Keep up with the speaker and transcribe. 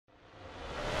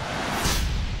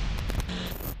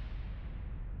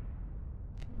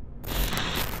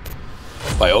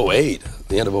By '08,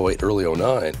 the end of '08, early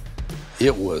 '09,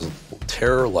 it was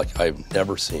terror like I've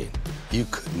never seen. You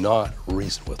could not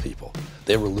reason with people.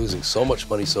 They were losing so much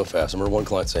money so fast. I remember one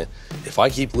client saying, if I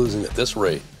keep losing at this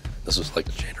rate, this was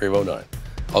like January of '09,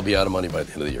 I'll be out of money by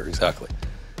the end of the year, exactly.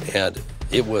 And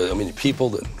it was, I mean, people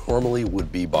that normally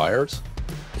would be buyers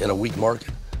in a weak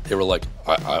market, they were like,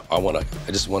 I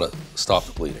just want to stop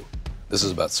the bleeding. This is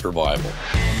about survival.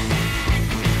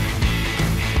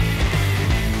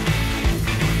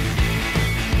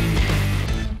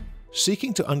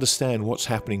 Seeking to understand what's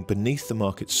happening beneath the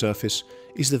market's surface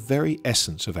is the very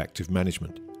essence of active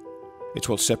management. It's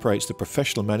what separates the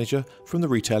professional manager from the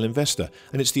retail investor,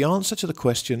 and it's the answer to the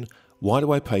question, why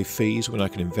do I pay fees when I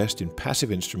can invest in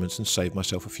passive instruments and save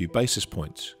myself a few basis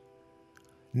points?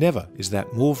 Never is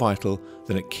that more vital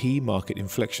than at key market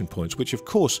inflection points, which of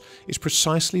course is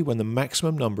precisely when the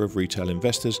maximum number of retail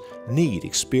investors need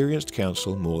experienced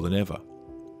counsel more than ever,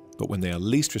 but when they are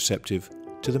least receptive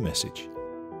to the message.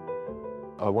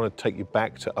 I want to take you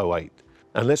back to '08,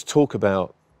 and let's talk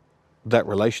about that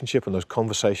relationship and those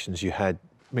conversations you had.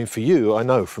 I mean, for you, I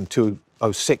know from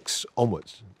 2006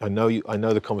 onwards, I know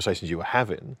the conversations you were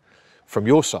having from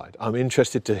your side. I'm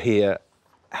interested to hear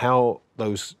how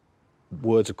those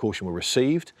words of caution were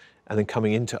received, and then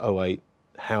coming into '08,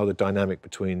 how the dynamic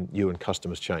between you and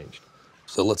customers changed.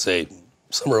 So let's say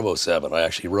summer of '07, I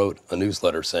actually wrote a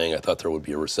newsletter saying I thought there would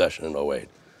be a recession in '08.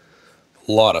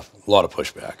 A lot of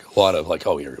pushback, a lot of like,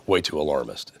 oh, you're way too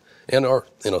alarmist. And our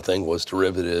thing was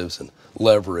derivatives and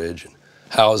leverage and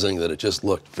housing, that it just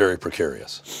looked very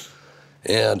precarious.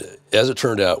 And as it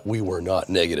turned out, we were not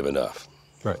negative enough.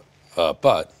 Right.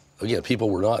 But again,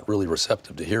 people were not really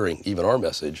receptive to hearing even our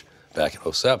message back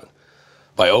in '07.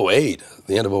 By '08,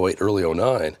 the end of '08, early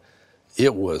 '09,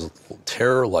 it was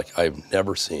terror like I've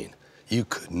never seen. You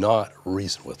could not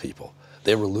reason with people.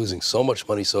 They were losing so much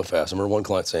money so fast. I remember one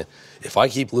client saying, if I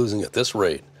keep losing at this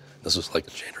rate, this was like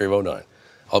January of '09,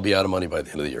 I'll be out of money by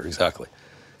the end of the year, exactly.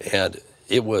 And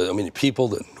it was, I mean, people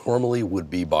that normally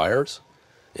would be buyers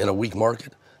in a weak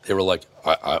market, they were like,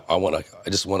 I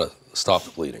just want to stop the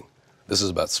bleeding. This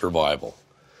is about survival.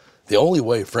 The only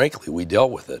way, frankly, we dealt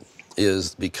with it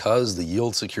is because the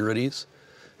yield securities,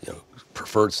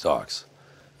 preferred stocks,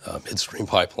 midstream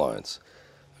pipelines,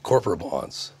 corporate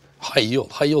bonds, high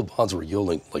yield bonds were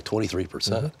yielding like 23%.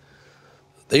 Mm-hmm.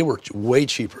 They were way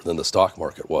cheaper than the stock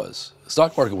market was. The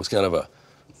stock market was kind of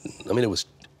it was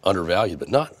undervalued, but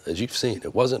not, as you've seen,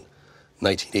 it wasn't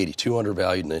 1982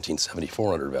 undervalued,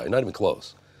 1974 undervalued, not even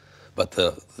close. But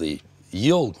the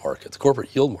yield market, the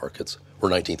corporate yield markets were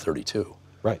 1932.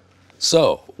 Right.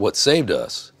 So what saved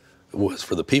us was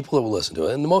for the people that would listen to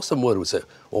it, and most of them would say,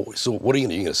 well, so what are you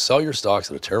going to do? You're going to sell your stocks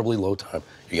at a terribly low time.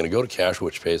 You're going to go to cash,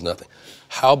 which pays nothing.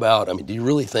 How about, do you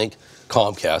really think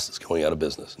Comcast is going out of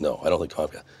business? No, I don't think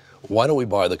Comcast. Why don't we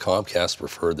buy the Comcast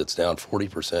preferred that's down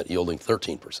 40%, yielding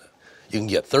 13%? You can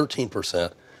get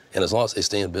 13%, and as long as they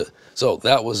stay in business. So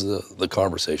that was the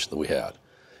conversation that we had.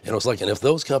 And it was like, and if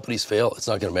those companies fail, it's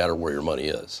not going to matter where your money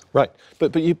is. Right,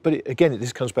 but again,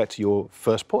 this comes back to your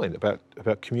first point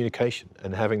about communication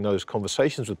and having those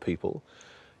conversations with people.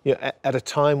 At a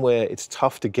time where it's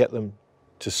tough to get them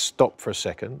to stop for a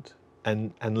second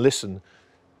and listen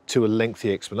to a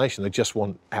lengthy explanation. They just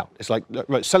want out. It's like,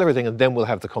 right, sell everything and then we'll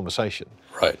have the conversation.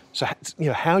 Right. So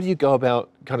how do you go about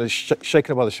kind of shaking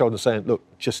them by the shoulder and saying, look,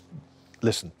 just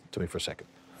listen to me for a second?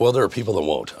 Well, there are people that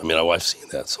won't. I've seen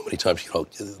that so many times.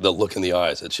 They'll look in the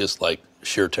eyes. It's just like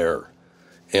sheer terror.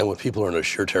 And when people are in a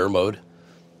sheer terror mode,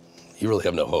 you really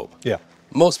have no hope. Yeah.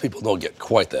 Most people don't get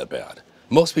quite that bad.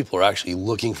 Most people are actually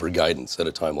looking for guidance at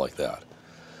a time like that.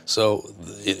 So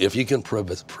if you can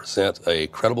present a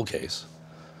credible case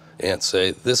and say,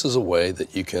 this is a way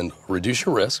that you can reduce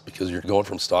your risk because you're going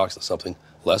from stocks to something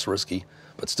less risky,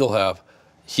 but still have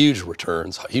huge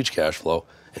returns, huge cash flow,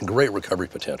 and great recovery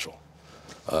potential.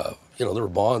 There were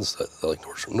bonds, like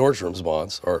Nordstrom's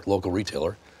bonds, our local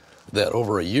retailer, that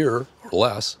over a year or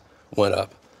less went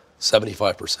up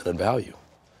 75% in value.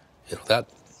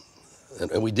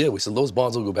 And we did. We said those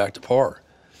bonds will go back to par.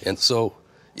 And so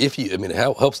it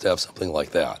helps to have something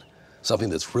like that, something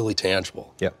that's really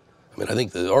tangible. Yeah. I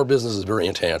think that our business is very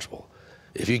intangible.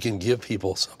 If you can give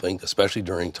people something, especially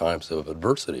during times of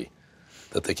adversity,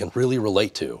 that they can really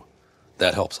relate to,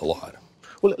 that helps a lot.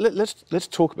 Well, let's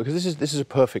talk, because this is a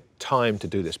perfect time to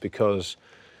do this, because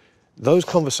those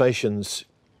conversations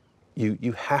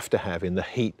you have to have in the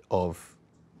heat of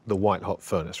the white hot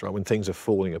furnace, right? When things are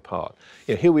falling apart.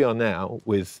 Here we are now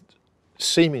with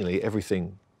seemingly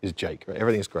everything is Jake, right?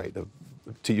 Everything is great.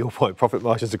 To your point, profit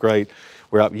margins are great.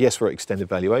 We're up. Yes, we're at extended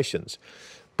valuations,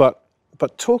 but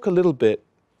talk a little bit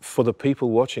for the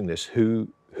people watching this who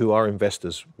are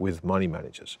investors with money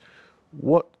managers,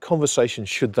 what conversations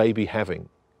should they be having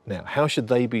now? How should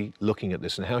they be looking at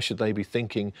this, and how should they be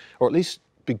thinking, or at least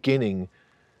beginning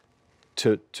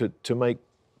to make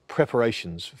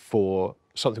preparations for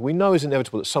something we know is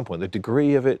inevitable at some point? The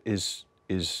degree of it is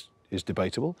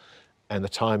debatable, and the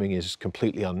timing is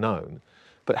completely unknown.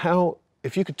 But how,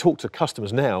 if you could talk to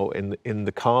customers now in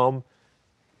the calm,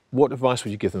 what advice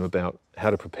would you give them about how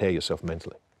to prepare yourself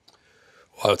mentally?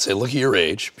 Well, I would say look at your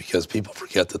age, because people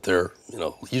forget that they're,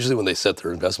 usually when they set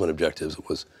their investment objectives, it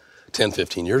was 10,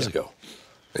 15 years ago,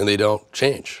 and they don't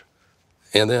change.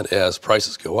 And then as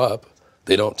prices go up,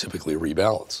 they don't typically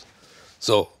rebalance.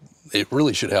 So they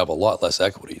really should have a lot less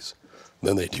equities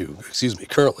than they do,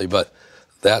 currently, but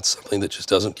that's something that just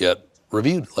doesn't get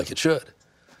reviewed like it should.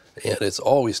 And it's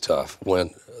always tough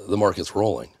when the market's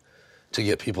rolling to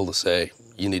get people to say,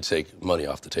 you need to take money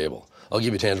off the table. I'll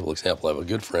give you a tangible example. I have a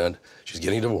good friend. She's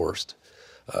getting divorced.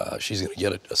 She's going to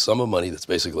get a sum of money that's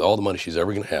basically all the money she's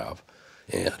ever going to have.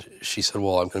 And she said,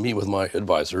 well, I'm going to meet with my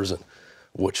advisors, and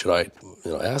what should I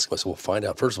ask them? I said, well, find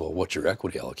out, first of all, what's your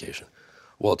equity allocation?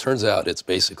 Well, it turns out it's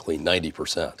basically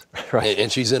 90%. Right.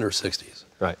 And she's in her 60s.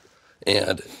 Right.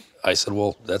 And I said,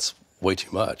 well, that's way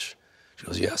too much. She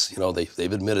goes, yes,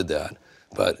 they've admitted that,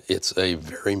 but it's a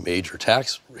very major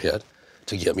tax hit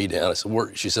to get me down. I said,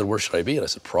 she said, where should I be? And I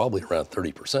said, probably around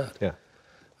 30%. Yeah.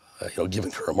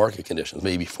 Given current market conditions,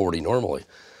 maybe 40 normally.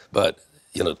 But,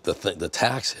 the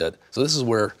tax hit, so this is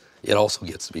where it also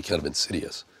gets to be kind of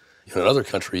insidious. In other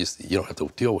countries, you don't have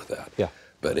to deal with that. Yeah.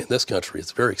 But in this country,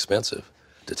 it's very expensive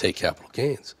to take capital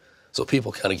gains. So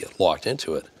people kind of get locked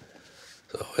into it.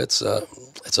 So it's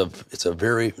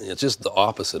just the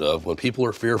opposite of when people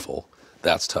are fearful,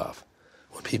 that's tough.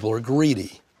 When people are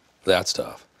greedy, that's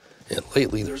tough. And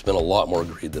lately, there's been a lot more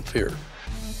greed than fear.